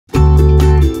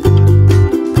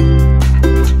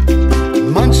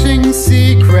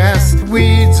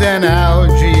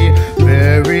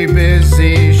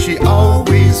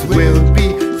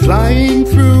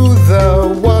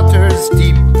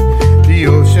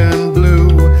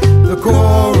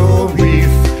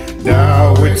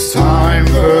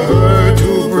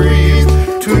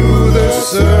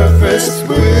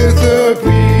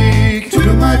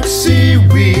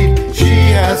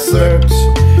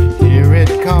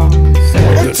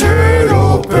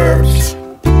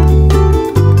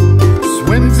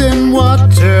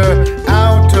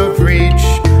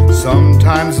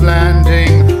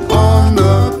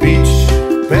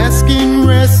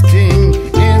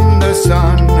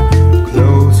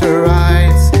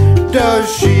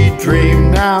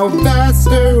dream now,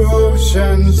 vaster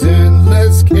oceans,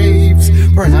 endless caves,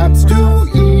 perhaps to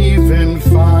even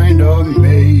find a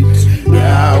mate.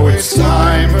 Now it's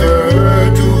time for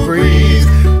her to breathe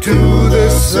to the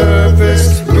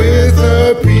surface with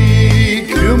her beak.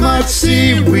 Too much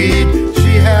seaweed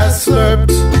she has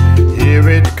slurped, here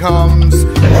it comes,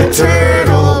 a turn.